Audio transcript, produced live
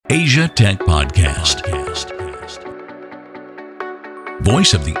Asia Tech Podcast.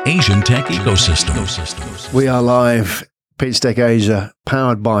 Voice of the Asian tech ecosystem. We are live, Pitch Deck Asia,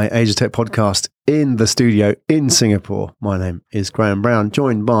 powered by Asia Tech Podcast in the studio in Singapore. My name is Graham Brown,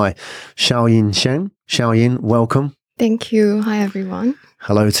 joined by Xiaoyin Shen. Xiaoyin, welcome. Thank you. Hi, everyone.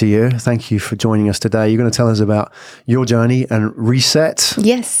 Hello to you. Thank you for joining us today. You're going to tell us about your journey and reSET.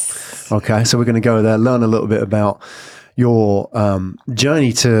 Yes. Okay, so we're going to go there, learn a little bit about your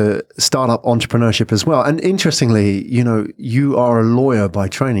journey to startup entrepreneurship as well. And interestingly, you are a lawyer by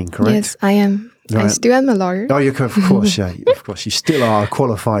training, correct? Yes, I am. Right. I still am a lawyer. Oh, of course, yeah. Of course, you still are a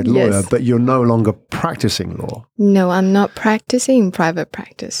qualified lawyer, Yes. but you're no longer practicing law. No, I'm not practicing private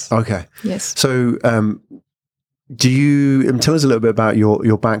practice. Okay. Yes. So do you tell us a little bit about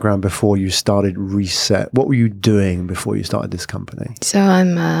your background before you started reSET? What were you doing before you started this company? So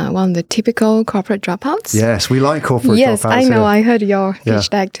I'm one of the typical corporate dropouts. Yes, we like corporate dropouts. Yes, I know. Yeah. I heard your pitch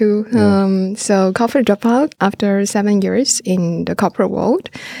deck too. Yeah. So corporate dropout after 7 years in the corporate world.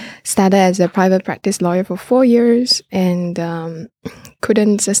 Started as a private practice lawyer for 4 years and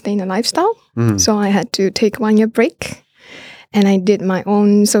couldn't sustain a lifestyle. So I had to take 1 year break. And I did my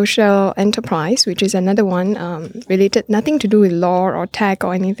own social enterprise, which is another one related, nothing to do with law or tech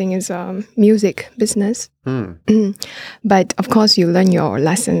or anything. It's music business. But of course, you learn your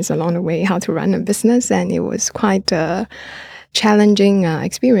lessons along the way, how to run a business. And it was quite a challenging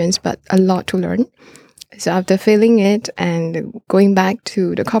experience, but a lot to learn. So after failing it and going back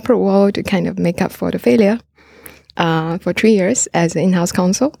to the corporate world to kind of make up for the failure, for 3 years as an in-house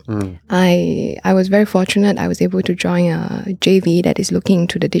counsel. I was very fortunate. I was able to join a JV that is looking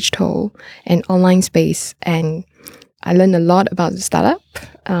into the digital and online space, and I learned a lot about the startup.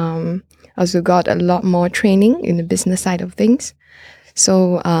 Also got a lot more training in the business side of things.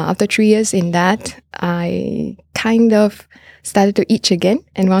 So after 3 years in that, I kind of started to itch again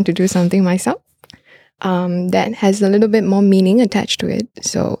and want to do something myself. That has a little bit more meaning attached to it.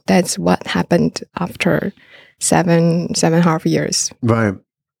 So that's what happened after seven and a half years. Right.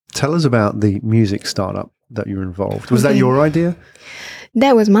 Tell us about the music startup that you're involved. Was that your idea?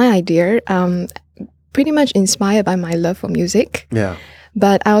 That was my idea. Pretty much inspired by my love for music. Yeah.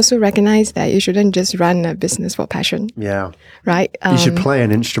 But I also recognize that you shouldn't just run a business for passion. Yeah. Right? You should play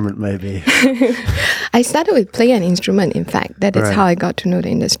an instrument maybe. I started with playing an instrument, in fact. That is Right. how I got to know the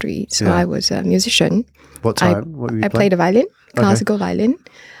industry. So I was a musician. What time? What were you I played the violin, classical violin.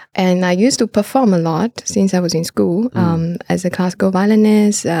 And I used to perform a lot since I was in school as a classical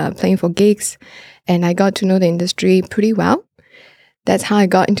violinist, playing for gigs. And I got to know the industry pretty well. That's how I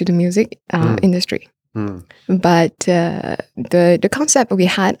got into the music industry. But the concept we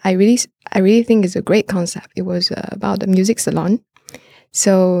had, I really think is a great concept. It was about the music salon.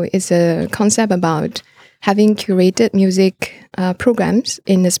 So it's a concept about having curated music programs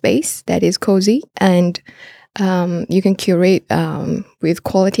in a space that is cozy and you can curate with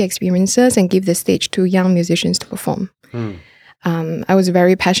quality experiences and give the stage to young musicians to perform. I was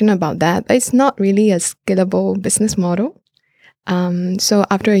very passionate about that, but it's not really a scalable business model. So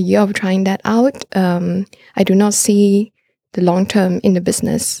after a year of trying that out, I do not see the long term in the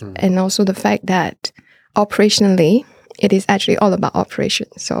business. And also the fact that operationally, it is actually all about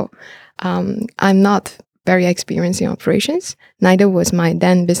operations. So I'm not very experienced in operations. Neither was my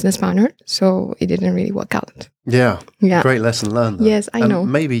then business partner. So it didn't really work out. Yeah. Yeah. Great lesson learned. Though. Yes, I know.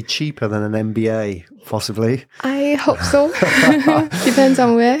 Maybe cheaper than an MBA, possibly. I hope so. Depends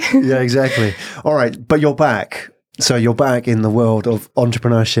on where. Yeah, exactly. All right. But you're back. So you're back in the world of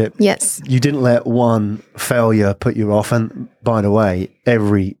entrepreneurship. Yes. You didn't let one failure put you off. And by the way,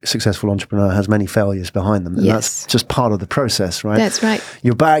 every successful entrepreneur has many failures behind them. And that's just part of the process, right? That's right.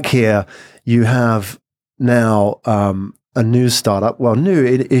 You're back here. You have now a new startup. Well,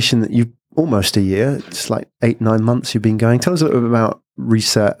 new-ish in that you've almost a year. It's like 8-9 months you've been going. Tell us a little bit about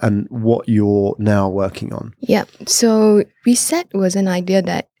reSET and what you're now working on. Yeah. So reSET was an idea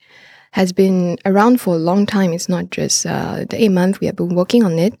that has been around for a long time. It's not just the 8 months we have been working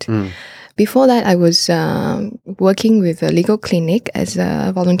on it. Before that, I was working with a legal clinic as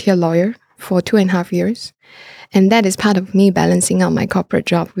a volunteer lawyer for 2.5 years. And that is part of me balancing out my corporate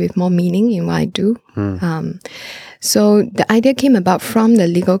job with more meaning in what I do. So the idea came about from the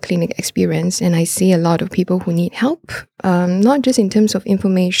legal clinic experience, and I see a lot of people who need help, not just in terms of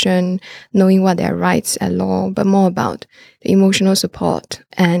information, knowing what their rights at law, but more about the emotional support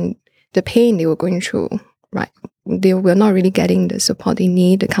and the pain they were going through, right? They were not really getting the support they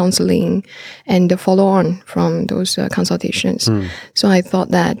need, the counseling, and the follow-on from those consultations. So I thought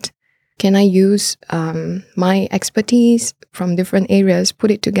that, can I use my expertise from different areas, put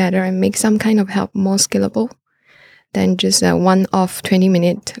it together and make some kind of help more scalable? than just a one-off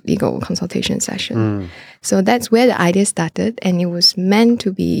 20-minute legal consultation session. So that's where the idea started, and it was meant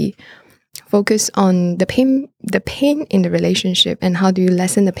to be focused on the pain in the relationship and how do you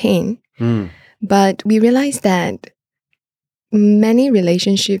lessen the pain. But we realized that many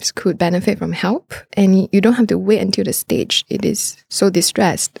relationships could benefit from help, and you don't have to wait until the stage it is so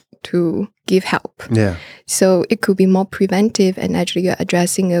distressed to give help. Yeah. So it could be more preventive, and actually you're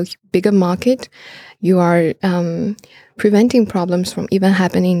addressing a bigger market. You are preventing problems from even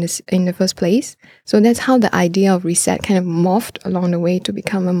happening in the first place. So that's how the idea of reSET kind of morphed along the way to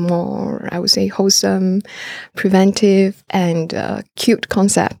become a more, I would say, wholesome, preventive, and cute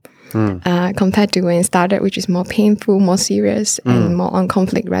concept. Compared to when it started, which is more painful, more serious, and more on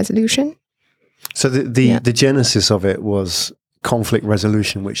conflict resolution. So the genesis of it was conflict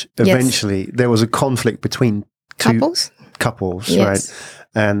resolution, which eventually there was a conflict between couples, right?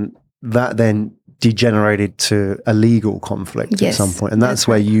 And that then degenerated to a legal conflict at some point, and that's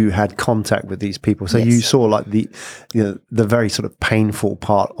where you had contact with these people. So you saw like the very sort of painful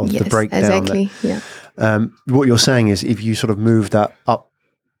part of the breakdown. Exactly. What you're saying is, if you sort of move that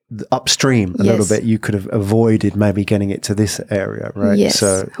upstream a little bit, you could have avoided maybe getting it to this area, right? Yes,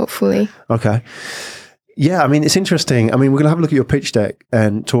 so hopefully. Okay. Yeah, I mean, it's interesting. I mean, we're going to have a look at your pitch deck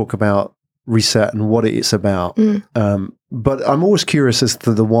and talk about reSET and what it's about. But I'm always curious as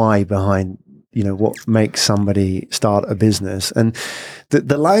to the why behind, what makes somebody start a business. And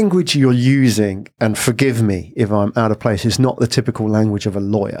the language you're using, and forgive me if I'm out of place, is not the typical language of a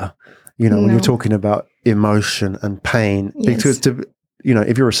lawyer. When you're talking about emotion and pain, because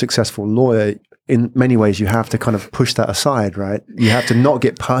if you're a successful lawyer, in many ways, you have to kind of push that aside, right? You have to not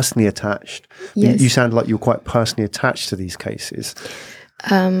get personally attached. You sound like you're quite personally attached to these cases.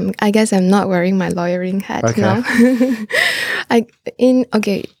 I guess I'm not wearing my lawyering hat now.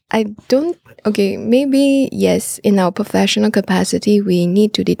 Maybe yes, in our professional capacity, we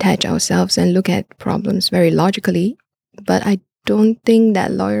need to detach ourselves and look at problems very logically. But I don't think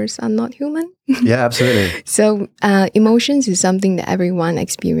that lawyers are not human. Yeah, absolutely. So emotions is something that everyone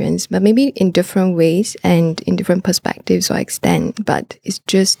experiences, but maybe in different ways and in different perspectives or extent. But it's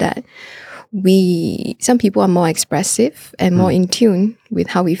just that some people are more expressive and more in tune with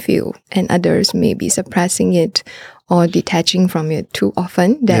how we feel, and others may be suppressing it or detaching from it too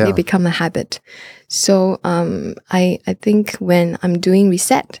often that it become a habit. So I think when I'm doing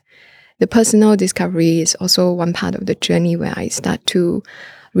reSET, the personal discovery is also one part of the journey where I start to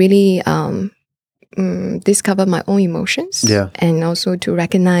really discover my own emotions, and also to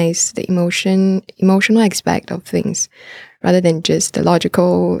recognize the emotional aspect of things, rather than just the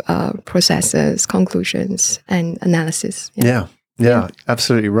logical processes, conclusions, and analysis. Yeah,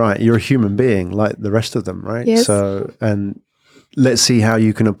 absolutely right. You're a human being like the rest of them, right? Yes. So, and let's see how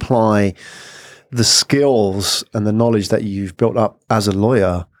you can apply the skills and the knowledge that you've built up as a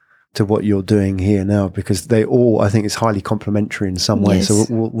lawyer to what you're doing here now, because they all, I think, is highly complementary in some way. So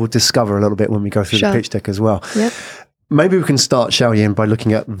we'll discover a little bit when we go through the pitch deck as well. Yep. Maybe we can start, Xiaoyin, by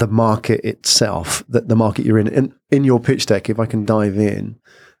looking at the market itself, the market you're in. And in your pitch deck, if I can dive in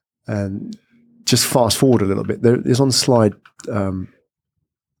and just fast forward a little bit, there is on slide, we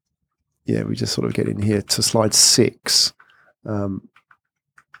just sort of get in here to slide 6. So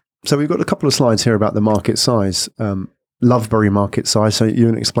we've got a couple of slides here about the market size. Loveberry market size. So you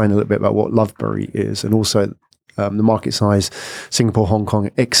want to explain a little bit about what Loveberry is, and also the market size, Singapore, Hong Kong,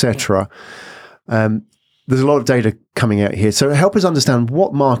 etc. There's a lot of data coming out here. So help us understand,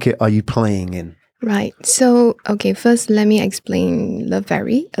 what market are you playing in? Right. So, first let me explain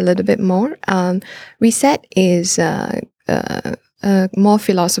Loveberry a little bit more. reSET is a more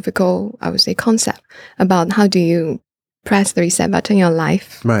philosophical, I would say, concept about how do you press the reset button in your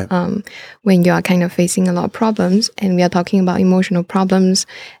life, right? When you are kind of facing a lot of problems, and we are talking about emotional problems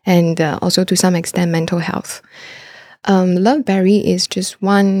and also to some extent mental health. Loveberry is just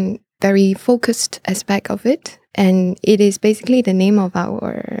one very focused aspect of it, and it is basically the name of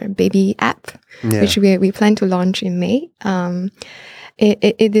our baby app, which we plan to launch in May.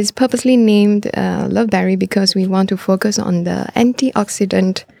 It is purposely named Loveberry because we want to focus on the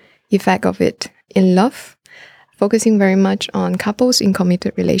antioxidant effect of it in love, focusing very much on couples in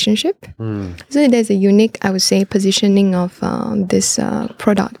committed relationship. So there's a unique, I would say, positioning of this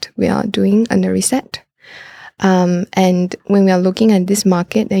product we are doing under reSET. And when we are looking at this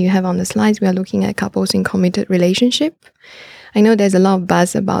market that you have on the slides, we are looking at couples in committed relationship. I know there's a lot of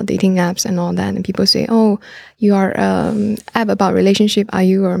buzz about dating apps and all that, and people say, oh, you are an app about relationship. Are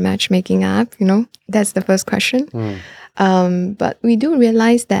you a matchmaking app? That's the first question. But we do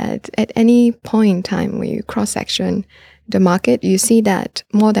realize that at any point in time when you cross-section the market, you see that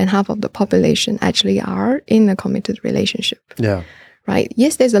more than half of the population actually are in a committed relationship. Yeah. Right?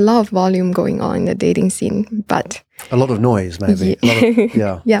 Yes, there's a lot of volume going on in the dating scene, but a lot of noise, maybe.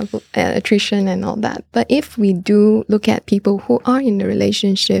 Attrition and all that. But if we do look at people who are in the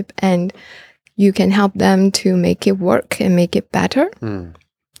relationship and you can help them to make it work and make it better,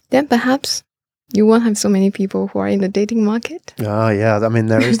 then perhaps you won't have so many people who are in the dating market. Yeah. I mean,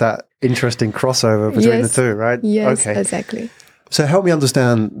 there is that interesting crossover between the two, right? Yes, exactly. So help me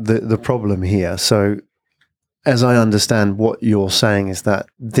understand the problem here. So as I understand, what you're saying is that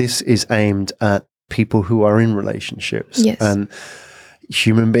this is aimed at people who are in relationships. Yes. And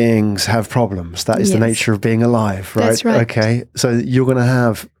human beings have problems. That is the nature of being alive, right? That's right. Okay. So you're going to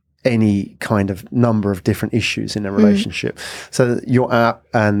have any kind of number of different issues in a relationship. So your app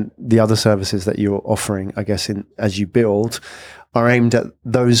and the other services that you're offering, I guess, as you build, are aimed at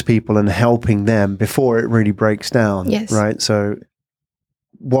those people and helping them before it really breaks down. Yes. Right. So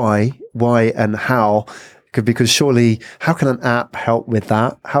why and how? Because surely, how can an app help with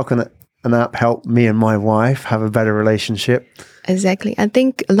that? How can an app help me and my wife have a better relationship? Exactly. I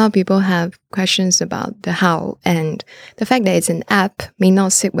think a lot of people have questions about the how, and the fact that it's an app may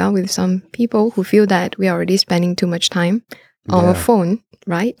not sit well with some people who feel that we are already spending too much time on a phone,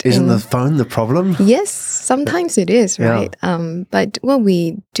 right? Isn't the phone the problem? Yes, sometimes it is, right? But what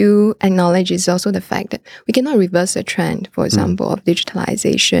we do acknowledge is also the fact that we cannot reverse a trend, for example, of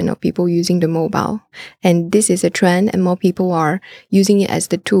digitalization of people using the mobile. And this is a trend, and more people are using it as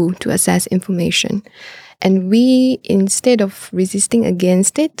the tool to access information. And we, instead of resisting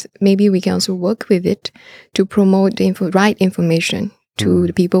against it, maybe we can also work with it to promote the right information to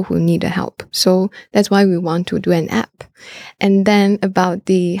the people who need the help. So that's why we want to do an app. And then about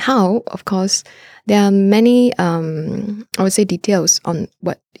the how, of course, there are many, I would say, details on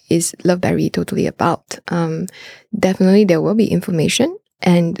what is Loveberry totally about. Definitely there will be information,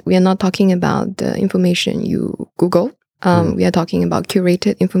 and we are not talking about the information you Google. We are talking about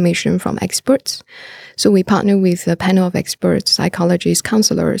curated information from experts. So we partner with a panel of experts, psychologists,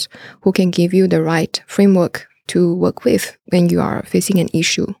 counselors, who can give you the right framework to work with when you are facing an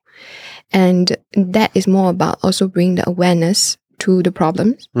issue. And that is more about also bringing the awareness to the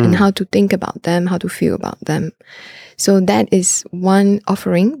problems and how to think about them, how to feel about them. So that is one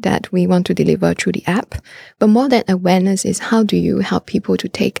offering that we want to deliver through the app. But more than awareness is how do you help people to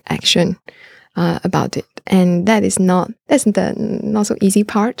take action about it. And that's the not so easy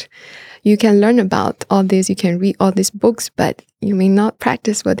part. You can learn about all this, you can read all these books, but you may not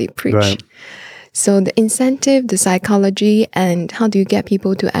practice what they preach. Right. So the incentive, the psychology, and how do you get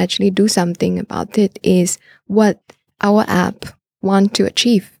people to actually do something about it is what our app want to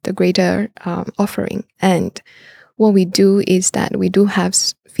achieve, the greater offering. And what we do is that we do have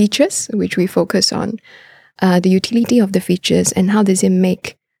features which we focus on the utility of the features and how does it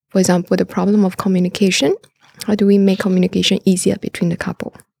make, for example, the problem of communication. How do we make communication easier between the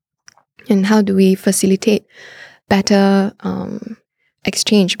couple? And how do we facilitate better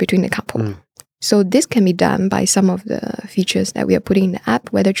exchange between the couple? So this can be done by some of the features that we are putting in the app,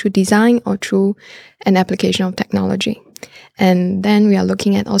 whether through design or through an application of technology. And then we are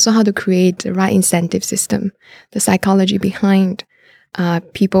looking at also how to create the right incentive system, the psychology behind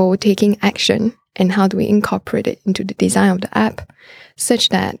people taking action, and how do we incorporate it into the design of the app such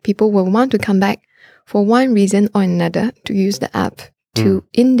that people will want to come back for one reason or another to use the app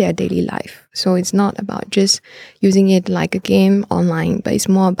in their daily life. So it's not about just using it like a game online, but it's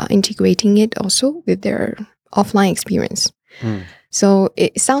more about integrating it also with their offline experience. So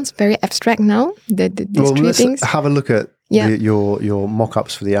it sounds very abstract now, these three things. Have a look at your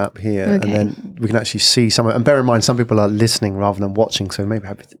mock-ups for the app here, and then we can actually see some of it. And bear in mind, some people are listening rather than watching, so maybe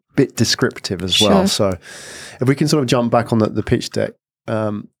have a bit descriptive as well. So if we can sort of jump back on the pitch deck.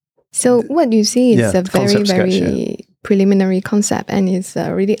 So what you see is a very, sketch, very preliminary concept, and it's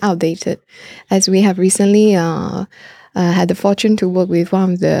really outdated, as we have recently had the fortune to work with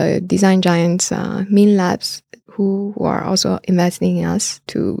one of the design giants, Min Labs, who are also investing in us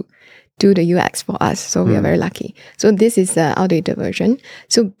to do the UX for us. So we are very lucky. So this is the outdated version.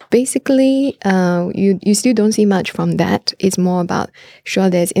 So basically, you still don't see much from that. It's more about, sure,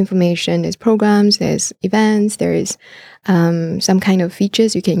 there's information, there's programs, there's events, there is some kind of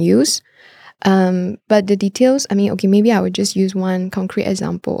features you can use. But the details, I mean, okay, maybe I would just use one concrete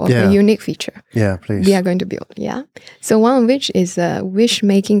example of a unique feature. Yeah, please. We are going to build, So one of which is a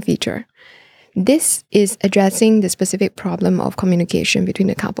wish-making feature. This is addressing the specific problem of communication between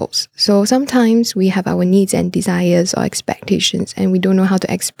the couples. So sometimes we have our needs and desires or expectations, and we don't know how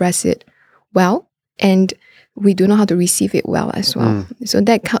to express it well. And we do know how to receive it well as well. So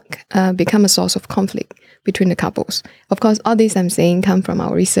that become a source of conflict between the couples. Of course, all this I'm saying come from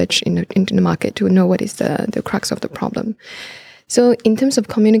our research into the market to know what is the crux of the problem. So in terms of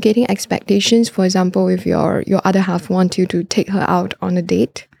communicating expectations, for example, if your other half wants you to take her out on a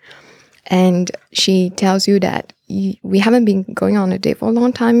date, and she tells you that we haven't been going on a date for a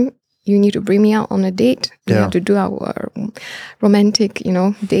long time, you need to bring me out on a date. We have to do our romantic,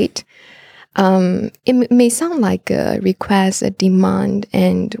 date. It may sound like a request, a demand,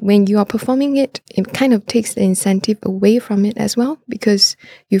 and when you are performing it, it kind of takes the incentive away from it as well, because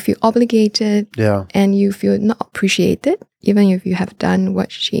you feel obligated and you feel not appreciated, even if you have done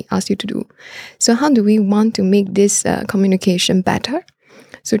what she asked you to do. So how do we want to make this communication better?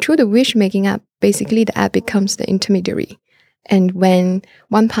 So through the wish-making app, basically the app becomes the intermediary. And when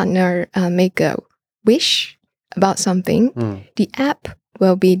one partner make a wish about something, the app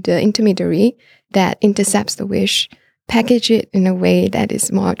will be the intermediary that intercepts the wish, package it in a way that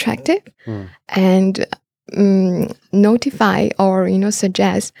is more attractive, and notify or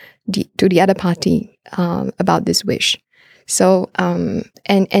suggest to the other party about this wish. So and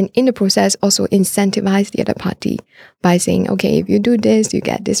in the process also incentivize the other party by saying, okay, if you do this, you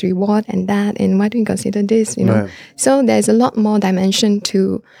get this reward and that, and why don't you consider this? Right. So there's a lot more dimension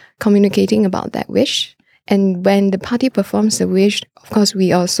to communicating about that wish. And when the party performs the wish, of course,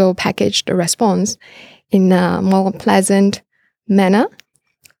 we also package the response in a more pleasant manner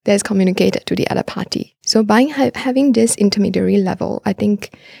that's communicated to the other party. So by having this intermediary level, I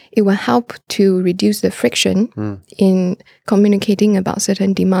think it will help to reduce the friction in communicating about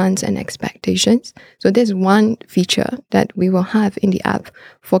certain demands and expectations. So there's one feature that we will have in the app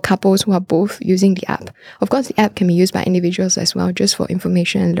for couples who are both using the app. Of course, the app can be used by individuals as well, just for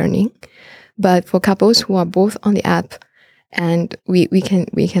information and learning. But for couples who are both on the app, and we can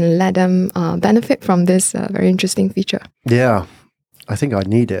let them benefit from this very interesting feature. Yeah, I think I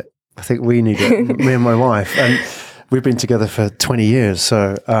need it. I think we need it, me and my wife. And we've been together for 20 years.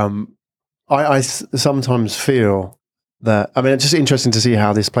 So I sometimes feel that, it's just interesting to see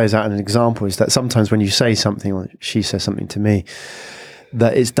how this plays out in an example, is that sometimes when you say something, or she says something to me,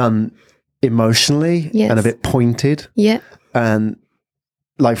 that it's done emotionally and a bit pointed. Yeah. And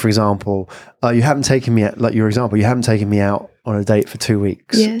like, for example, you haven't taken me out on a date for 2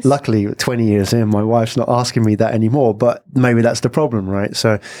 weeks. Yes. Luckily, 20 years in, my wife's not asking me that anymore, but maybe that's the problem, right?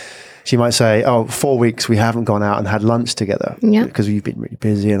 So she might say, 4 weeks we haven't gone out and had lunch together because you've been really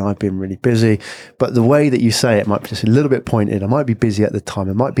busy and I've been really busy. But the way that you say it might be just a little bit pointed. I might be busy at the time.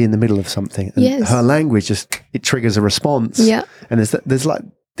 I might be in the middle of something. And her language it triggers a response. Yeah. And there's like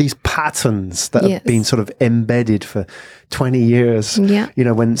these patterns that have been sort of embedded for 20 years. Yeah.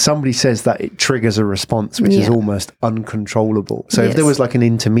 When somebody says that, it triggers a response which is almost uncontrollable. So if there was like an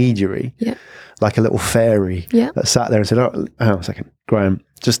intermediary, like a little fairy that sat there and said, hang on a second, Graham,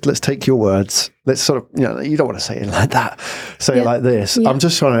 just let's take your words. Let's sort of, you don't want to say it like that. Say it like this. I'm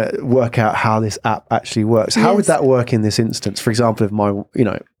just trying to work out how this app actually works. How would that work in this instance? For example, if my,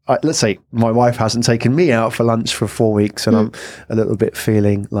 let's say my wife hasn't taken me out for lunch for 4 weeks and I'm a little bit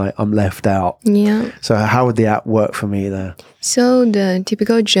feeling like I'm left out. Yeah. So how would the app work for me there? So the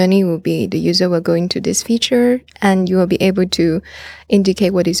typical journey will be the user will go into this feature and you will be able to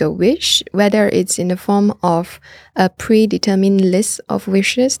indicate what is your wish, whether it's in the form of a predetermined list of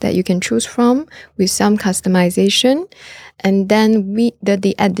wishes that you can choose from with some customization. And then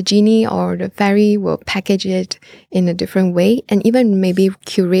the genie or the fairy will package it in a different way and even maybe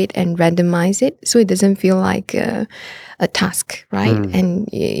curate and randomize it so it doesn't feel like a task, right? And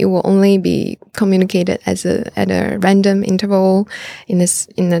it will only be communicated at a random interval in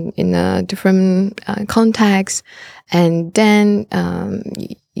a different context. And then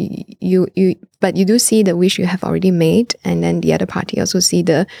but you do see the wish you have already made, and then the other party also see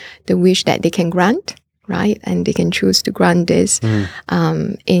the wish that they can grant. Right, and they can choose to grant this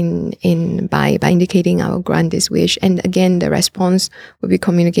by indicating I will grant this wish, and again the response will be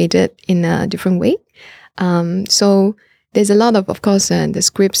communicated in a different way. So there's a lot of course, the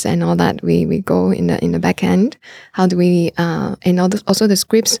scripts and all that we go in the back end. How do we and also the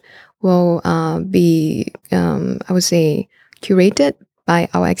scripts will be I would say curated by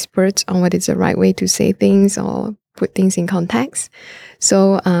our experts on what is the right way to say things or put things in context.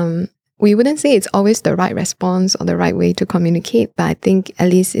 So we wouldn't say it's always the right response or the right way to communicate, but I think at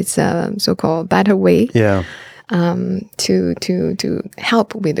least it's a so-called better way to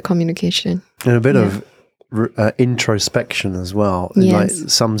help with the communication. And a bit of introspection as well. Yes. Like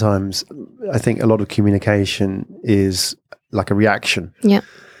sometimes I think a lot of communication is like a reaction. Yeah.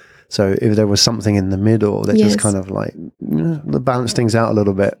 So if there was something in the middle that just kind of like balance things out a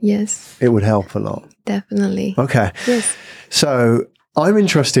little bit, yes, it would help a lot. Definitely. Okay. Yes. So I'm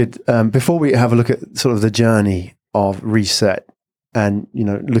interested, before we have a look at sort of the journey of reSET and,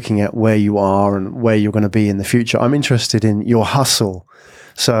 looking at where you are and where you're going to be in the future, I'm interested in your hustle.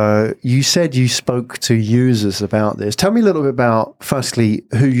 So you said you spoke to users about this. Tell me a little bit about, firstly,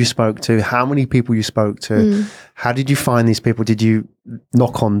 who you spoke to, how many people you spoke to, how did you find these people? Did you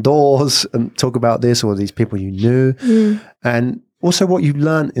knock on doors and talk about this, or these people you knew? And also what you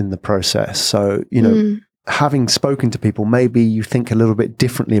learned in the process. So, having spoken to people, maybe you think a little bit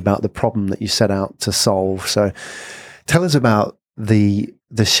differently about the problem that you set out to solve. So tell us about the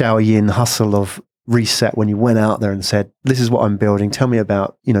Xiaoyin hustle of reSET when you went out there and said, this is what I'm building. Tell me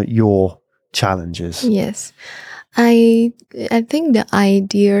about, your challenges. Yes. I think the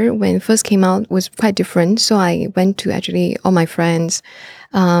idea when it first came out was quite different. So I went to actually all my friends,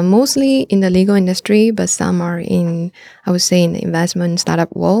 mostly in the legal industry, but some are in, I would say, in the investment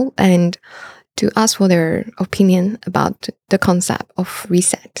startup world, and to ask for their opinion about the concept of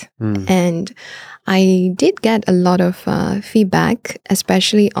reSET. And I did get a lot of feedback,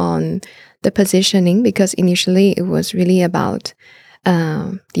 especially on the positioning, because initially it was really about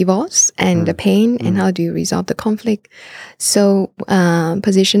divorce and the pain and how do you resolve the conflict. So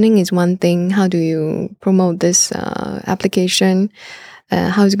positioning is one thing. How do you promote this application?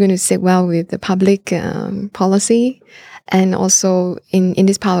 How is it going to sit well with the public policy? And also in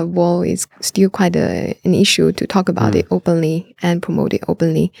this part of the world, it's still quite an issue to talk about it openly and promote it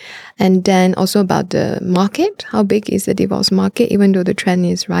openly. And then also about the market. How big is the divorce market, even though the trend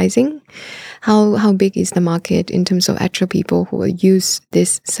is rising? How big is the market in terms of actual people who will use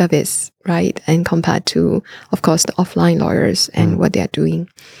this service, right? And compared to, of course, the offline lawyers and what they are doing.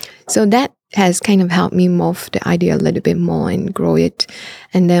 So that has kind of helped me morph the idea a little bit more and grow it.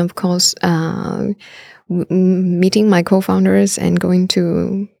 And then, of course, meeting my co-founders and going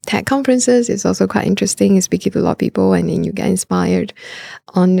to tech conferences is also quite interesting. You speak to a lot of people and then you get inspired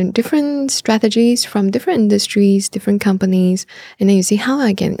on different strategies from different industries, different companies. And then you see how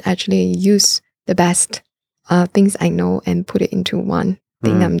I can actually use the best things I know and put it into one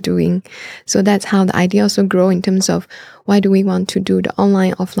thing I'm doing. So that's how the idea also grow in terms of why do we want to do the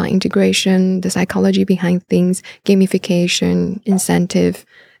online, offline integration, the psychology behind things, gamification, incentive,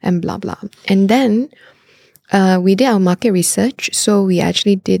 and blah, blah. And then we did our market research. So we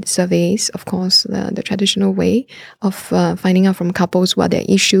actually did surveys, of course, the traditional way of finding out from couples what their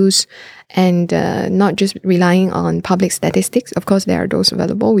issues, and not just relying on public statistics. Of course, there are those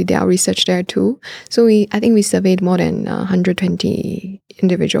available. We did our research there too. So I think we surveyed more than 120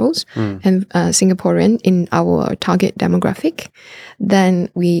 individuals and Singaporean in our target demographic. Then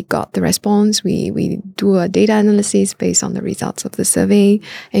we got the response. We do a data analysis based on the results of the survey,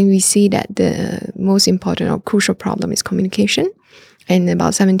 and we see that the most important or crucial problem is communication. And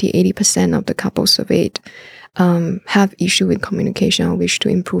about 70-80% of the couples surveyed have issue with communication or wish to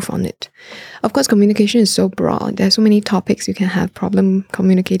improve on it. Of course, communication is so broad. There are so many topics you can have problem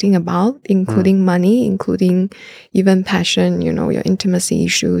communicating about, including money, including even passion, your intimacy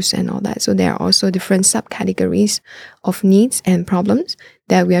issues and all that. So there are also different subcategories of needs and problems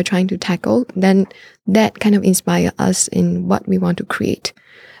that we are trying to tackle. Then that kind of inspire us in what we want to create.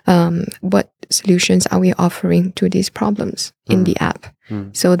 What solutions are we offering to these problems in the app?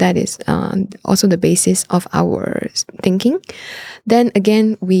 So that is also the basis of our thinking. Then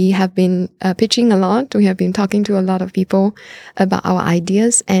again, we have been pitching a lot. We have been talking to a lot of people about our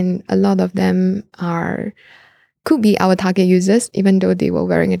ideas, and a lot of them could be our target users, even though they were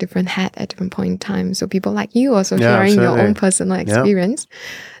wearing a different hat at different point in time. So people like you also sharing your own personal experience. Yeah.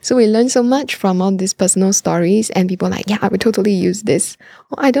 So we learned so much from all these personal stories, and people like, I would totally use this.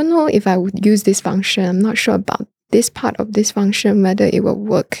 Or, I don't know if I would use this function. I'm not sure about this part of this function, whether it will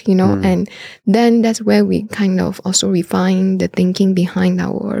work, And then that's where we kind of also refine the thinking behind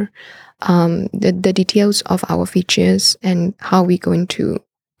our, the details of our features and how we're going to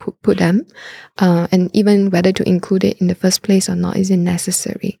put them, and even whether to include it in the first place or not, is it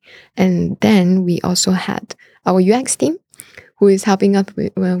necessary. And then we also had our UX team who is helping us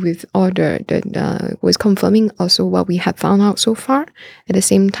with all who is confirming also what we have found out so far, at the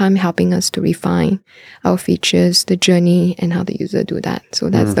same time helping us to refine our features, the journey, and how the user do that. So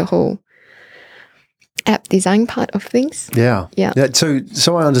that's the whole app design part of things. Yeah.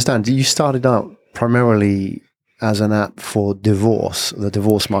 So I understand, you started out primarily as an app for the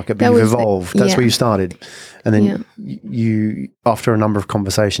divorce market, but you've evolved. That's where you started. And then you, after a number of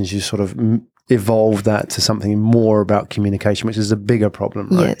conversations, you sort of evolved that to something more about communication, which is a bigger problem,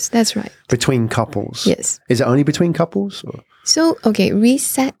 right? Yes, that's right. Between couples. Yes. Is it only between couples? Or? So, okay,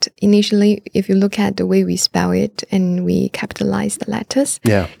 reSET initially, if you look at the way we spell it and we capitalize the letters,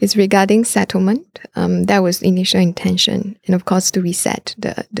 it's regarding settlement. That was initial intention. And of course, to reset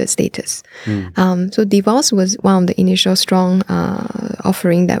the status. So divorce was one of the initial strong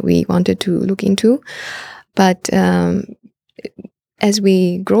offering that we wanted to look into. But as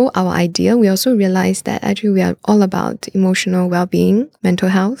we grow our idea, we also realized that actually we are all about emotional well-being, mental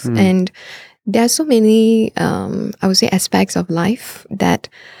health, and there are so many, I would say, aspects of life that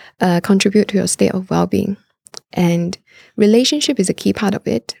contribute to your state of well-being. And relationship is a key part of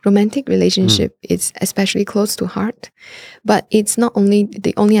it. Romantic relationship is especially close to heart. But it's not only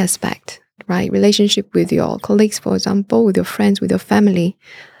the only aspect, right? Relationship with your colleagues, for example, with your friends, with your family,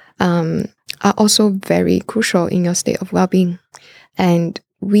 are also very crucial in your state of well-being. And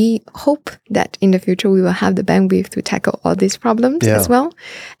we hope that in the future we will have the bandwidth to tackle all these problems as well.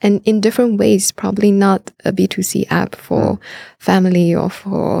 And in different ways, probably not a B2C app for family or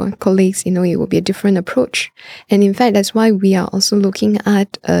for colleagues, it will be a different approach. And in fact, that's why we are also looking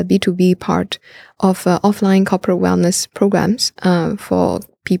at a B2B part of offline corporate wellness programs for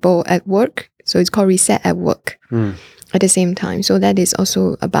people at work. So it's called reSET at work. At the same time. So that is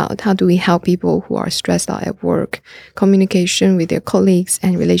also about how do we help people who are stressed out at work, communication with their colleagues,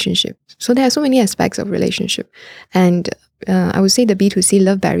 and relationship. So there are so many aspects of relationship. And I would say the B2C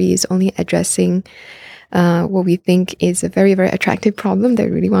Loveberry is only addressing what we think is a very, very attractive problem that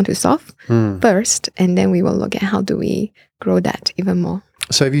we really want to solve first. And then we will look at how do we grow that even more.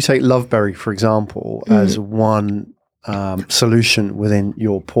 So if you take Loveberry, for example, as one solution within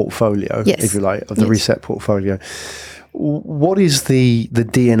your portfolio, if you like, of the reSET portfolio, what is the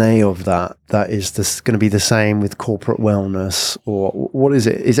DNA of that is this going to be the same with corporate wellness, or what is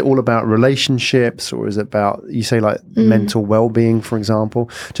it? Is it all about relationships, or is it about, you say, like mental well-being, for example?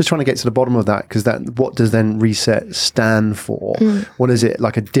 Just trying to get to the bottom of that, because what does then reSET stand for? What is it,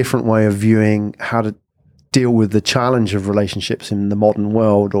 like a different way of viewing how to deal with the challenge of relationships in the modern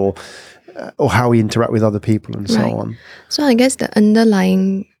world, or how we interact with other people and so on? So I guess the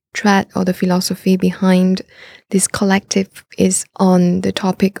underlying thread or the philosophy behind this collective is on the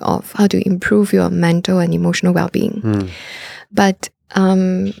topic of how to improve your mental and emotional well-being. But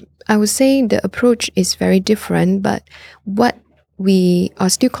I would say the approach is very different, but what we are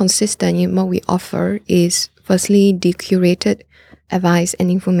still consistent in what we offer is firstly the curated advice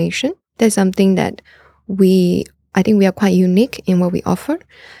and information. That's something that I think we are quite unique in what we offer.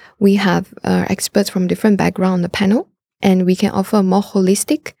 We have experts from different backgrounds on the panel, and we can offer more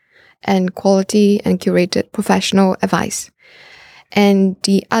holistic and quality and curated professional advice. And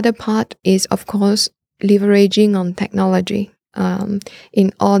the other part is, of course, leveraging on technology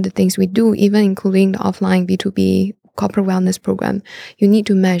in all the things we do, even including the offline B2B corporate wellness program. You need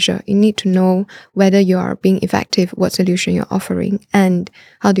to measure. You need to know whether you are being effective, what solution you're offering, and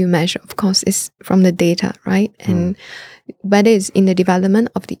how do you measure? Of course, it's from the data, right? And whether it's in the development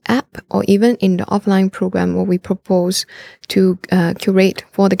of the app or even in the offline program what we propose to curate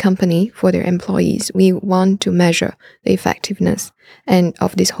for the company, for their employees, we want to measure the effectiveness and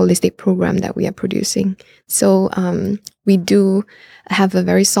of this holistic program that we are producing. So we do have a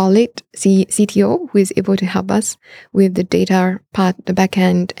very solid CTO who is able to help us with the data part, the back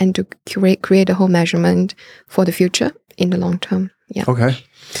end, and to create a whole measurement for the future in the long term. Yeah. Okay.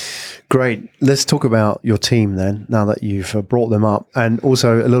 Great. Let's talk about your team then, now that you've brought them up, and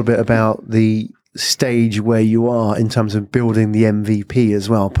also a little bit about the stage where you are in terms of building the MVP as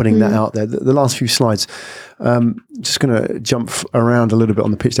well, putting that out there. The last few slides, just going to jump around a little bit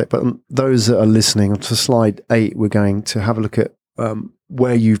on the pitch deck, but those that are listening, to slide 8, we're going to have a look at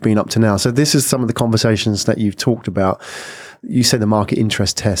where you've been up to now. So this is some of the conversations that you've talked about. You said the market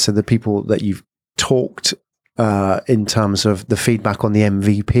interest test, so the people that you've talked in terms of the feedback on the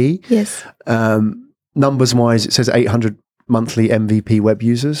MVP. Yes. Numbers wise, it says 800 monthly MVP web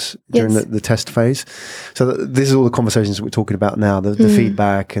users during the test phase. So this is all the conversations that we're talking about now, the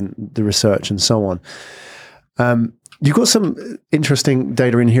feedback and the research and so on. You've got some interesting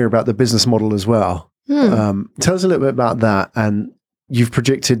data in here about the business model as well. Tell us a little bit about that. And you've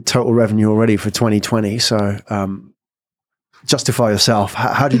predicted total revenue already for 2020. So justify yourself.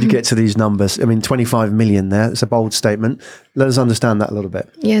 How did you get to these numbers? I mean, 25 million there. It's a bold statement. Let us understand that a little bit.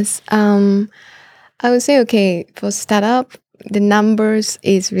 Yes. I would say, okay, for startup, the numbers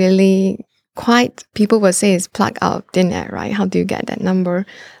is really quite, people will say it's plug out of thin air, right? How do you get that number?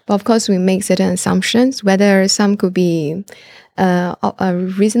 But of course, we make certain assumptions, whether some could be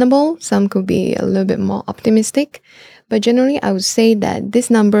reasonable, some could be a little bit more optimistic. But generally, I would say that this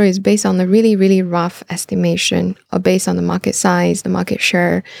number is based on a really, really rough estimation, or based on the market size, the market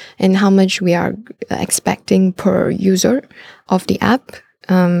share, and how much we are expecting per user of the app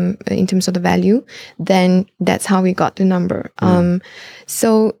in terms of the value. Then that's how we got the number.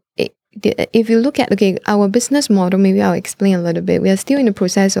 So if you look at, our business model, maybe I'll explain a little bit. We are still in the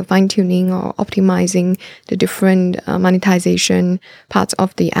process of fine-tuning or optimizing the different monetization parts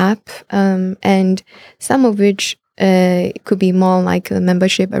of the app, and some of which could be more like a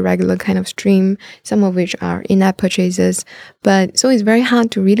membership, a regular kind of stream, some of which are in-app purchases. But so it's very hard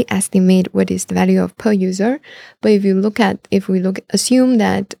to really estimate what is the value of per user. But assume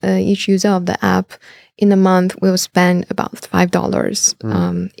that each user of the app in a month will spend about $5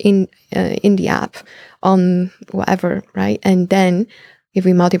 in the app on whatever, right? And then if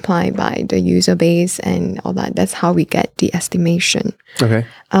we multiply by the user base and all that, that's how we get the estimation. Okay.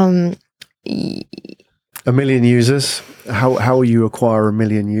 1 million users. How will you acquire 1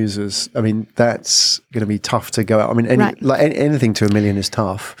 million users? I mean, that's going to be tough to go out. I mean, anything to 1 million is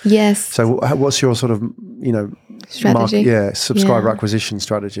tough. Yes. So what's your sort of, strategy? Subscriber acquisition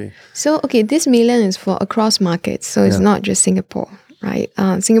strategy? So, this 1 million is for across markets. So it's not just Singapore, right?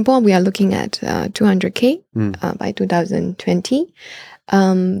 Singapore, we are looking at 200K by 2020.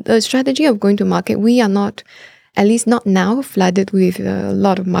 The strategy of going to market, we are not, at least not now, flooded with a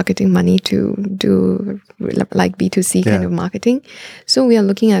lot of marketing money to do like B2C kind of marketing. So we are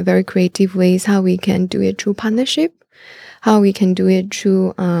looking at very creative ways how we can do it through partnership, how we can do it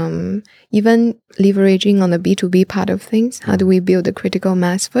through even leveraging on the B2B part of things. How do we build the critical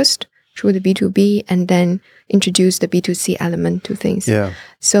mass first through the B2B and then introduce the B2C element to things? Yeah.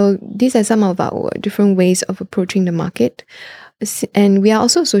 So these are some of our different ways of approaching the market. And we are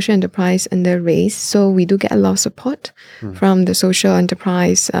also a social enterprise under race, so we do get a lot of support from the social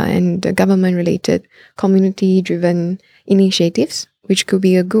enterprise and the government-related community-driven initiatives, which could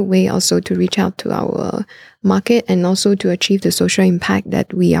be a good way also to reach out to our market and also to achieve the social impact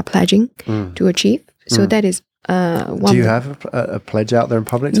that we are pledging to achieve. So that is one. Do you have a pledge out there in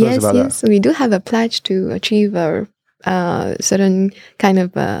public? Tell us about that. Yes, we do have a pledge to achieve a certain kind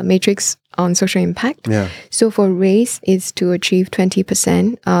of matrix on social impact. Yeah. So for race, is to achieve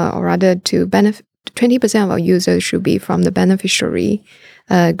 20%, or rather to benefit 20% of our users should be from the beneficiary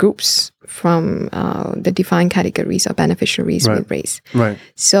groups from the defined categories of beneficiaries with race. Right.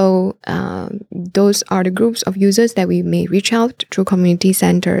 So those are the groups of users that we may reach out through community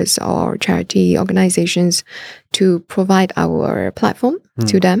centers or charity organizations to provide our platform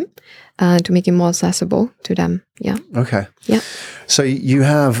to them. To make it more accessible to them. Yeah. Okay. Yeah. So you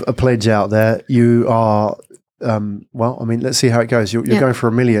have a pledge out there. You are, let's see how it goes. You're going for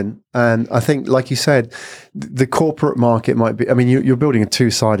 1 million. And I think, like you said, the corporate market might be, you're building a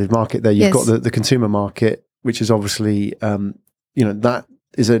two-sided market there. You've got the consumer market, which is obviously, that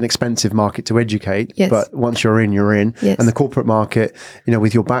is an expensive market to educate. Yes. But once you're in, you're in. Yes. And the corporate market,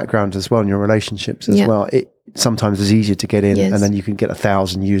 with your background as well and your relationships as well, it sometimes is easier to get in, and then you can get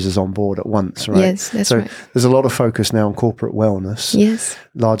 1,000 users on board at once, right? Yes, that's right. So there's a lot of focus now on corporate wellness. Yes.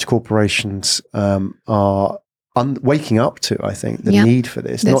 Large corporations are waking up to, I think, the need for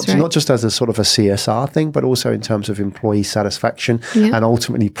this. Not just as a sort of a CSR thing, but also in terms of employee satisfaction and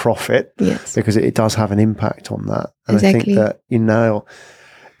ultimately profit, because it does have an impact on that. And I think that,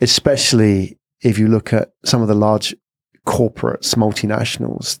 especially if you look at some of the large corporates,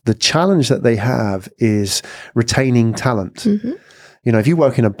 multinationals, the challenge that they have is retaining talent. If you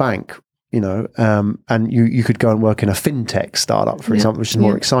work in a bank, and you could go and work in a fintech startup, for example, which is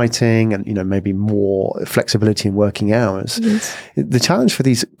more exciting and, maybe more flexibility in working hours. Yes. The challenge for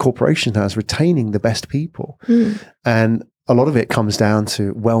these corporations now is retaining the best people. And a lot of it comes down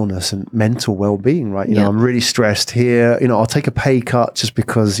to wellness and mental well-being, right? I'm really stressed here. I'll take a pay cut just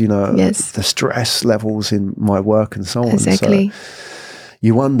because, the stress levels in my work and so on. Exactly. So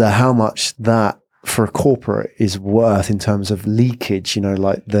you wonder how much that for a corporate is worth in terms of leakage,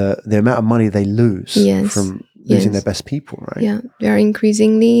 like the amount of money they lose from losing their best people, right? Yeah, there are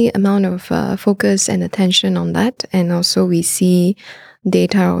increasingly amount of focus and attention on that. And also we see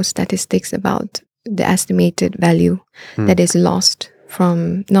data or statistics about the estimated value that is lost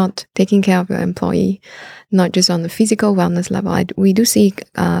from not taking care of your employee, not just on the physical wellness level. We do see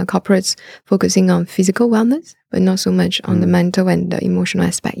corporates focusing on physical wellness, but not so much on the mental and the emotional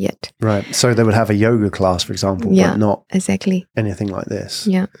aspect yet. Right. So they would have a yoga class, for example, but not anything like this.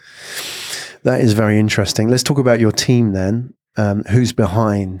 Yeah. That is very interesting. Let's talk about your team then. Who's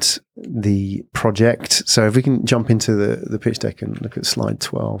behind the project? So if we can jump into the pitch deck and look at slide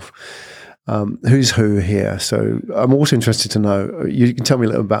 12. who's who here. So I'm also interested to know, you can tell me a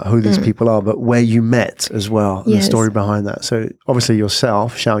little about who these people are, but where you met as well, and the story behind that. So obviously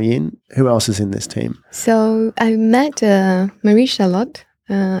yourself, Xiaoyin, who else is in this team? So I met Marie Charlotte.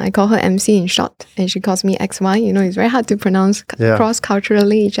 I call her MC in short, and she calls me XY. You know, it's very hard to pronounce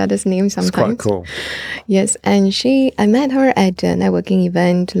cross-culturally each other's names sometimes. It's quite cool. Yes, and I met her at a networking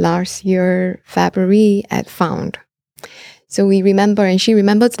event last year, February, at Found. So we remember, and she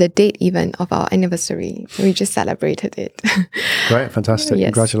remembers the date even of our anniversary. We just celebrated it. Great, fantastic. Yes.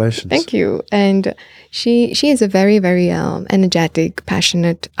 Congratulations. Thank you. And she is a very, very energetic,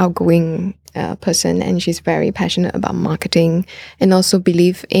 passionate, outgoing person, and she's very passionate about marketing and also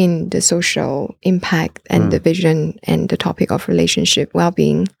believe in the social impact and the vision and the topic of relationship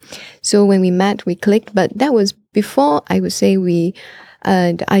well-being. So when we met, we clicked, but that was before, I would say,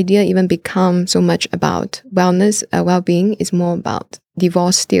 the idea even become so much about wellness, well-being is more about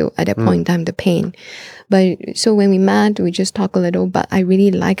divorce still at that point in time, the pain. But so when we met, we just talk a little, but I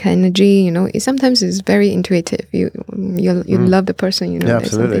really like her energy, you know, sometimes it's very intuitive. You love the person, you know. Yeah,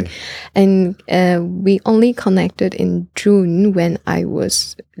 absolutely. And we only connected in June when I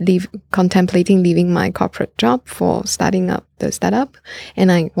was contemplating leaving my corporate job for starting up the startup,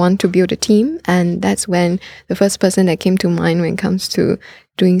 and I want to build a team. And that's when the first person that came to mind when it comes to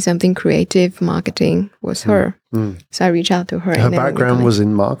doing something creative, marketing, was her. So I reached out to her. Her background was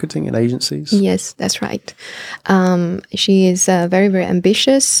in marketing and agencies? Yes, that's right. She is very, very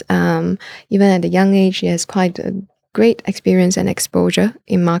ambitious. Even at a young age, she has quite a great experience and exposure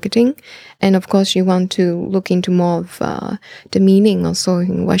in marketing. And of course, she wants to look into more of the meaning also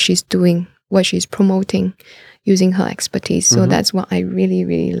in what she's doing, what she's promoting, using her expertise. So that's what I really,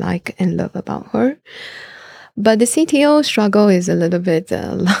 really like and love about her. But the CTO struggle is a little bit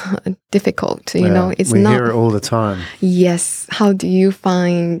difficult. You know, we hear it all the time. Yes. How do you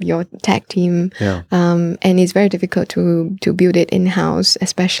find your tech team? Yeah. And it's very difficult to build it in-house,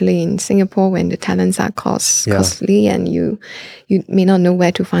 especially in Singapore when the talents are costly and you may not know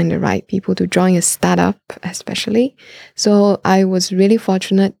where to find the right people to join a startup, especially. So I was really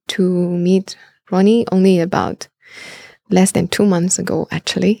fortunate to meet Ronnie only about less than 2 months ago,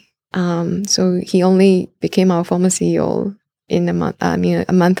 actually. So he only became our former CEO in a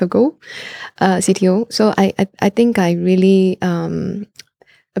month ago, CTO. So I think I really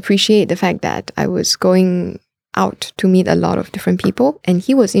appreciate the fact that I was going out to meet a lot of different people, and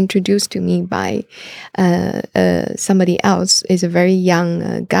he was introduced to me by somebody else. Is a very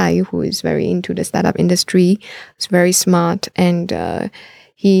young guy who is very into the startup industry. He's very smart, and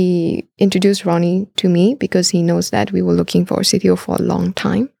he introduced Ronnie to me because he knows that we were looking for a CTO for a long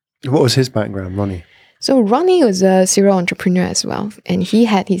time. What was his background, Ronnie? So Ronnie was a serial entrepreneur as well, and he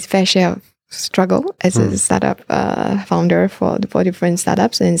had his fair share of struggle as a startup founder for different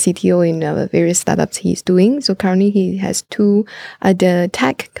startups and CTO in various startups he's doing. So currently he has 2 other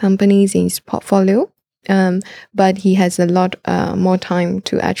tech companies in his portfolio, but he has a lot more time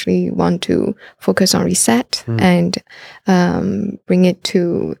to actually want to focus on reSET and bring it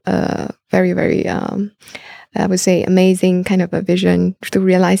to a very, very I would say amazing kind of a vision to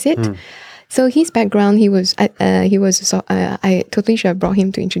realize it. So his background, I totally should have brought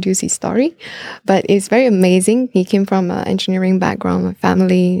him to introduce his story, but it's very amazing. He came from an engineering background, a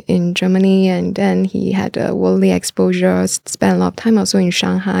family in Germany, and then he had a worldly exposure, spent a lot of time also in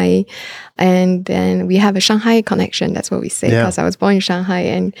Shanghai, and then we have a Shanghai connection, that's what we say, because I was born in Shanghai,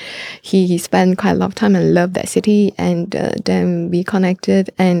 and he spent quite a lot of time and loved that city, and then we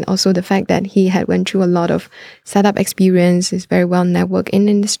connected, and also the fact that he had went through a lot of startup experience, is very well networked in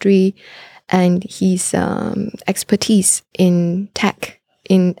the industry, and his expertise in tech,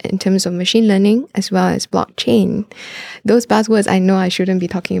 in terms of machine learning as well as blockchain. Those buzzwords, I know I shouldn't be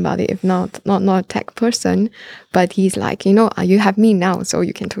talking about it if not a tech person, but he's like, you have me now, so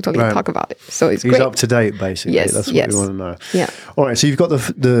you can totally talk about it. So it's great. He's up to date, basically. Yes, that's what we want to know. Yeah. All right, so you've got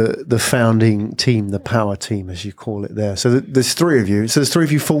the founding team, the power team, as you call it there. So there's 3 of you. So there's 3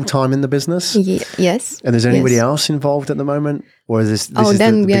 of you full-time in the business? Yes. And there's anybody else involved at the moment? Or is this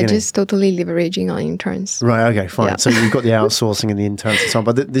then the we are beginning? just totally leveraging our interns. Right, okay, fine. Yeah. So you've got the outsourcing and the interns and so on,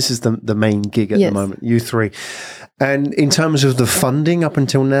 but this is the main gig at the moment, you 3. And in terms of the funding up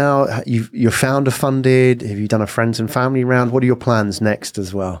until now, you're founder funded, have you done a friends and family round? What are your plans next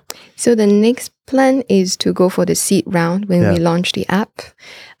as well? So the next plan is to go for the seed round when we launch the app.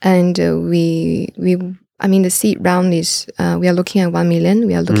 And the seed round is, we are looking at 1 million.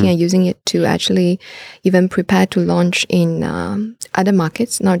 We are looking at using it to actually even prepare to launch in other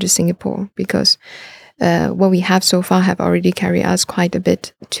markets, not just Singapore, because what we have so far have already carried us quite a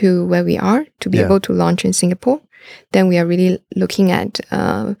bit to where we are to be able to launch in Singapore. then we are really looking at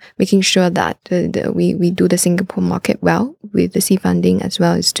making sure that we do the Singapore market well with the seed funding, as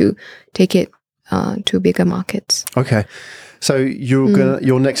well as to take it to bigger markets. Okay. So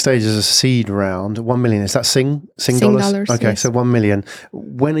your next stage is a seed round, 1 million. Is that Sing dollars? Okay, yes. so 1 million.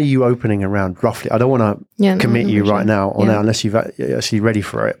 When are you opening around roughly? I don't want to commit you right now or now unless you've actually ready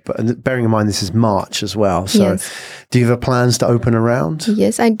for it. But bearing in mind this is March as well. So do you have plans to open around?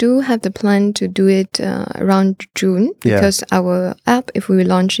 Yes, I do have the plan to do it around June, because our app, if we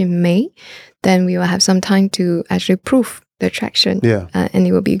launch in May, then we will have some time to actually prove the traction. And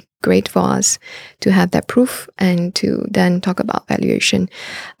it will be great for us to have that proof and to then talk about valuation.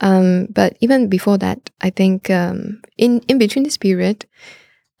 But even before that, I think in between this period,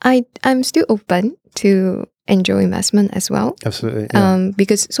 I'm still open to angel investment as well. Absolutely.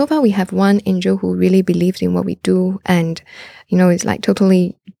 Because so far we have one angel who really believed in what we do, and it's like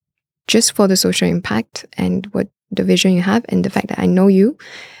totally just for the social impact and what the vision you have, and the fact that I know you,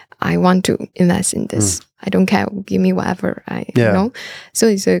 I want to invest in this. I don't care. Give me whatever. You know.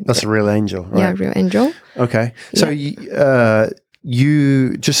 So that's a real angel, right? Yeah, real angel. Okay. So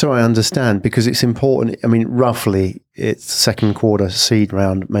you just so I understand, because it's important. I mean, roughly, it's second quarter seed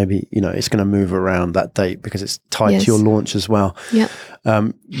round. Maybe it's going to move around that date because it's tied to your launch as well. Yeah.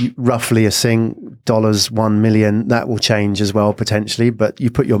 Roughly a Sing dollars 1 million. That will change as well potentially, but you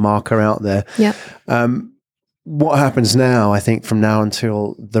put your marker out there. Yeah. What happens now, I think, from now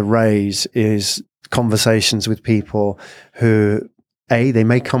until the raise is conversations with people who, they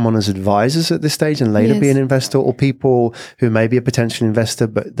may come on as advisors at this stage and later be an investor, or people who may be a potential investor,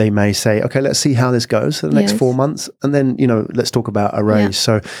 but they may say, okay, let's see how this goes for the next 4 months. And then, let's talk about a raise.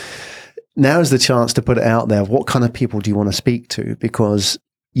 So now is the chance to put it out there. What kind of people do you want to speak to? Because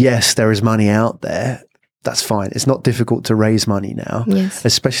yes, there is money out there. That's fine. It's not difficult to raise money now,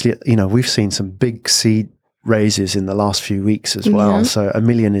 especially, we've seen some big seed raises in the last few weeks as well. So 1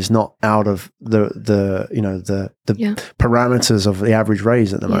 million is not out of the parameters of the average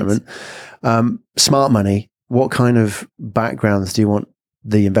raise at the moment. Smart money, what kind of backgrounds do you want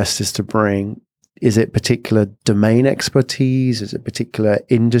the investors to bring? Is it particular domain expertise? Is it particular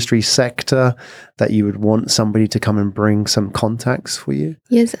industry sector that you would want somebody to come and bring some contacts for you?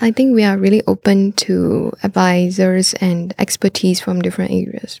 Yes, I think we are really open to advisors and expertise from different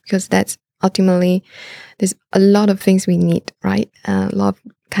areas, because that's ultimately, there's a lot of things we need, right? A lot of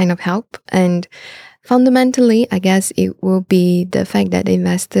kind of help. And fundamentally, I guess it will be the fact that the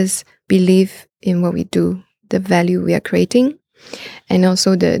investors believe in what we do, the value we are creating, and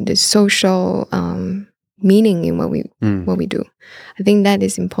also the social meaning in what we do. I think that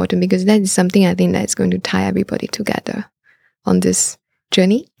is important, because that is something I think that's going to tie everybody together on this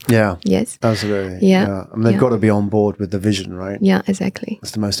journey. Yeah. Yes. Absolutely. Yeah. I mean, they've got to be on board with the vision, right? Yeah, exactly.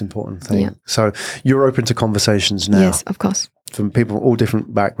 That's the most important thing. Yeah. So you're open to conversations now? Yes, of course. From people of all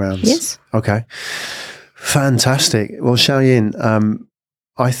different backgrounds? Yes. Okay. Fantastic. Well, Xiaoyin,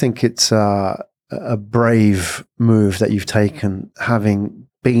 I think it's a brave move that you've taken, having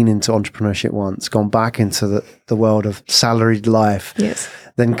been into entrepreneurship once, gone back into the world of salaried life,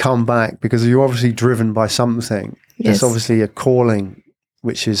 then come back, because you're obviously driven by something. There's obviously a calling,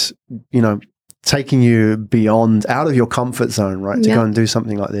 which is, taking you beyond, out of your comfort zone, right? To go and do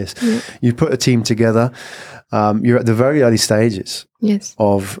something like this. You put a team together. You're at the very early stages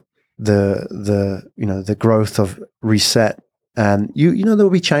of the growth of reSET. And there will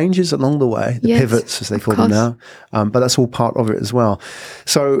be changes along the way, the pivots as they call them now, but that's all part of it as well.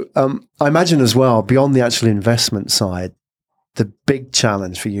 So I imagine as well, beyond the actual investment side, the big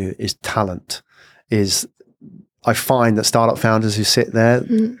challenge for you is talent. I find that startup founders who sit there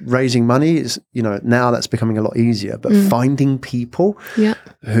raising money is, now that's becoming a lot easier, but finding people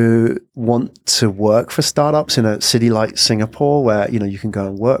who want to work for startups in a city like Singapore, where, you can go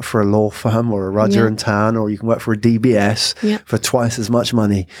and work for a law firm or a Raja in town, or you can work for a DBS for twice as much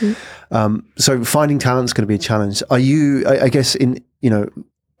money. So finding talent is going to be a challenge. Are you, I guess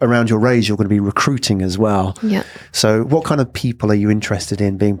around your raise, you're going to be recruiting as well. Yeah. So what kind of people are you interested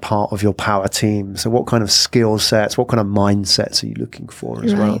in being part of your power team? So what kind of skill sets, what kind of mindsets are you looking for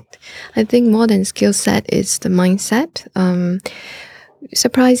as well? I think more than skill set is the mindset.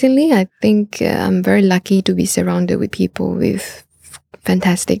 Surprisingly, I think I'm very lucky to be surrounded with people with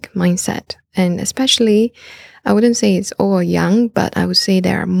fantastic mindset. And especially, I wouldn't say it's all young, but I would say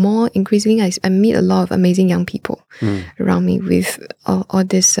there are more increasingly, I meet a lot of amazing young people around me with all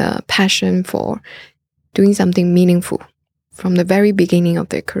this passion for doing something meaningful from the very beginning of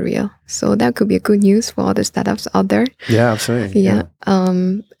their career. So that could be a good news for all the startups out there. Yeah, absolutely. Yeah.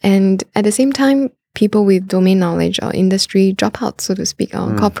 And at the same time, people with domain knowledge or industry dropouts, so to speak,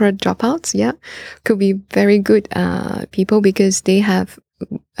 or corporate dropouts, could be very good people because they have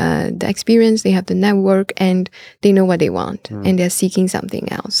the experience, they have the network, and they know what they want, and they're seeking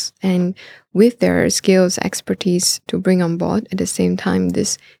something else. And with their skills, expertise to bring on board, at the same time,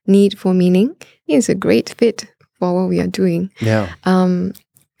 this need for meaning is a great fit for what we are doing. Yeah.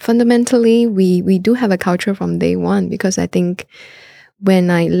 Fundamentally, we do have a culture from day one, because I think when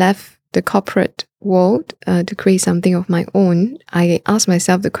I left the corporate world to create something of my own, I asked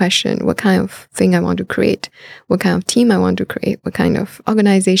myself the question, what kind of thing I want to create, what kind of team I want to create, what kind of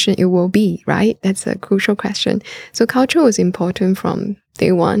organization it will be, right? That's a crucial question. So culture was important from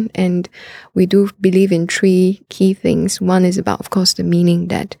day one, and we do believe in 3 key things. One is about, of course, the meaning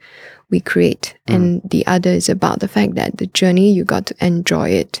that we create, and the other is about the fact that the journey, you got to enjoy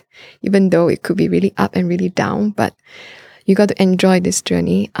it, even though it could be really up and really down, but you got to enjoy this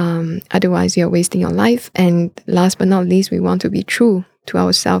journey. Otherwise, you're wasting your life. And last but not least, we want to be true to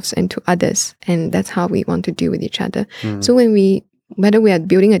ourselves and to others. And that's how we want to deal with each other. So whether we are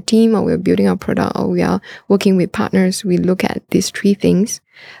building a team or we're building a product or we are working with partners, we look at these 3 things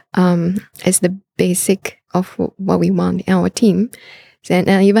as the basic of what we want in our team. And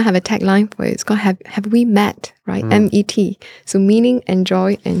I even have a tagline for it. It's called Have We Met, right? MET. So meaning,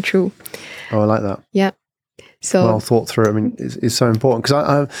 enjoy, and true. Oh, I like that. Yeah. So well thought through. I mean, it's so important,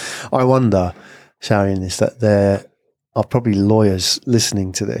 because I wonder, Xiaoyin, is that there are probably lawyers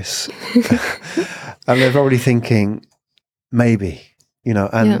listening to this and they're probably thinking, maybe,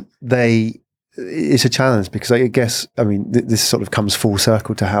 and it's a challenge, because I guess, I mean, this sort of comes full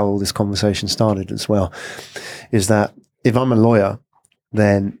circle to how all this conversation started as well, is that if I'm a lawyer,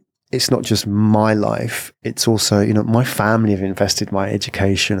 then it's not just my life, it's also, my family have invested my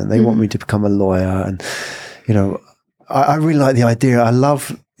education and they want me to become a lawyer. And, I really like the idea. I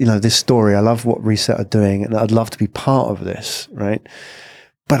love, this story. I love what reSET are doing, and I'd love to be part of this, right?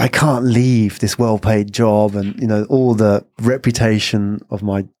 But I can't leave this well-paid job and, all the reputation of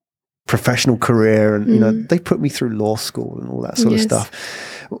my professional career. And, they put me through law school and all that sort of stuff.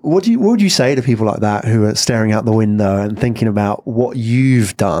 What would you say to people like that who are staring out the window and thinking about what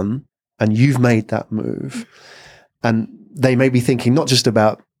you've done and you've made that move? And they may be thinking not just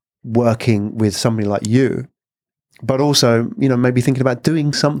about working with somebody like you, but also, maybe thinking about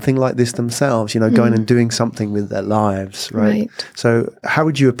doing something like this themselves, going and doing something with their lives, right? So how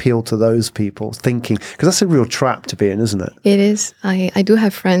would you appeal to those people thinking, because that's a real trap to be in, isn't it? It is. I do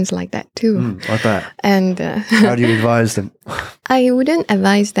have friends like that too. I bet. And how do you advise them? I wouldn't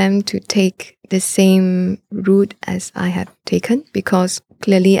advise them to take the same route as I have taken, because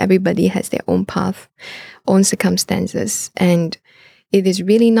clearly everybody has their own path, own circumstances, and it is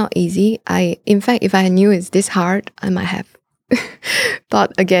really not easy. In fact, if I knew it's this hard, I might have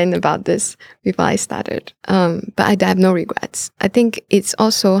thought again about this before I started. But I have no regrets. I think it's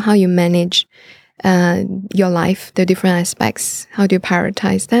also how you manage your life, the different aspects. How do you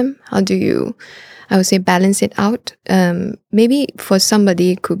prioritize them? How do you, I would say, balance it out? Maybe for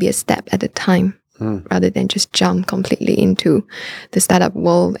somebody, it could be a step at a time, rather than just jump completely into the startup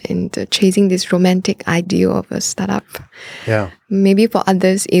world and chasing this romantic ideal of a startup. Yeah. Maybe for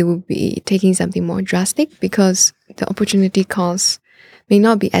others, it would be taking something more drastic, because the opportunity cost may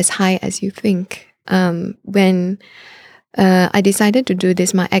not be as high as you think. When I decided to do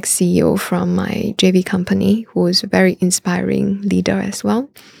this, my ex-CEO from my JV company, who is a very inspiring leader as well,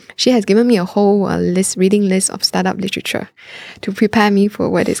 she has given me a whole reading list of startup literature to prepare me for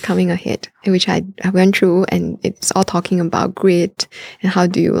what is coming ahead, which I went through, and it's all talking about grit and how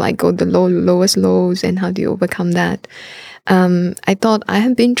do you go the lowest lows and how do you overcome that. I thought I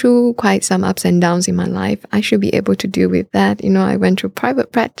have been through quite some ups and downs in my life. I should be able to deal with that. I went through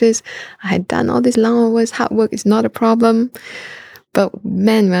private practice. I had done all these long hours. Hard work is not a problem. But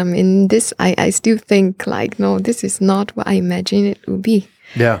man, in this, I still think no, this is not what I imagined it would be.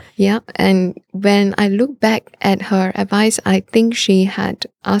 Yeah. And when I look back at her advice, I think she had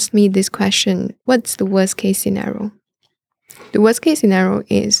asked me this question: what's the worst case scenario? The worst case scenario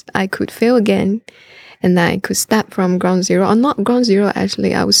is I could fail again, and I could start from ground zero, or not ground zero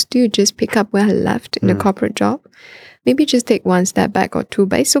actually. I would still just pick up where I left in the corporate job. Maybe just take one step back or two,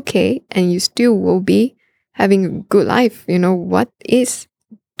 but it's okay, and you still will be having a good life. What is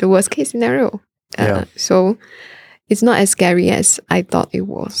the worst case scenario? So it's not as scary as I thought it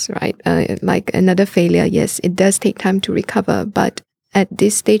was, right? Like another failure, yes, it does take time to recover. But at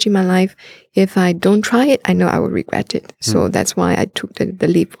this stage in my life, if I don't try it, I know I will regret it. So that's why I took the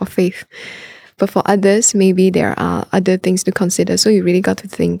leap of faith. But for others, maybe there are other things to consider. So you really got to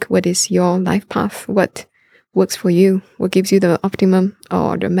think, what is your life path? What works for you? What gives you the optimum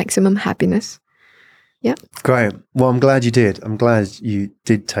or the maximum happiness? Yeah. Great. Well, I'm glad you did. I'm glad you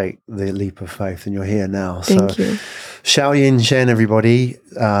did take the leap of faith and you're here now. Thank you. Xiaoyin Shen, everybody,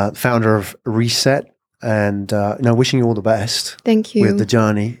 founder of reSET, and wishing you all the best. Thank you. With the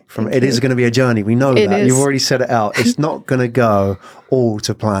journey. Thank Is you. going to be a journey. We know It that. is. You've already set it out. It's not going to go all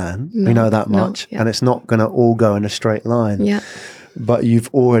to plan. We know that much. Yeah. And it's not going to all go in a straight line. Yeah. But you've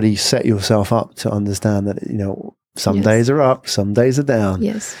already set yourself up to understand that, some days are up, some days are down.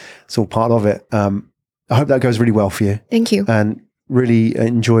 Yes. It's all part of it. I hope that goes really well for you. Thank you. And really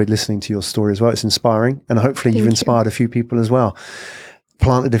enjoyed listening to your story as well. It's inspiring. And hopefully you've inspired a few people as well.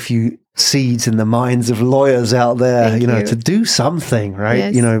 Planted a few seeds in the minds of lawyers out there, to do something,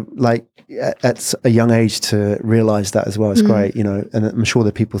 right? Yes. Like at a young age to realize that as well. It's great, and I'm sure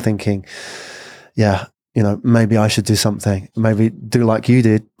that people thinking, maybe I should do something, maybe do like you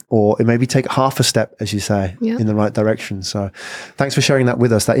did, or maybe take half a step, as you say, in the right direction. So thanks for sharing that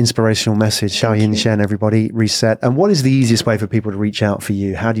with us, that inspirational message. Xiaoyin Shen, everybody, reSET. And what is the easiest way for people to reach out for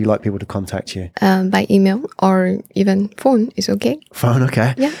you? How do you like people to contact you? By email or even phone is okay. Phone,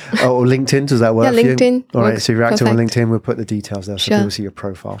 okay. Yeah. Or LinkedIn, does that work for you? LinkedIn. All right, so if you're active on Perfect. LinkedIn, we'll put the details there so Sure. people see your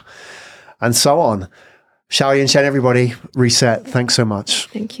profile. And so on. Xiaoyin Shen, everybody, reSET. Thanks so much.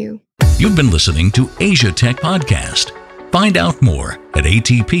 Thank you. You've been listening to Asia Tech Podcast. Find out more at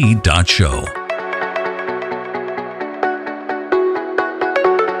atp.show.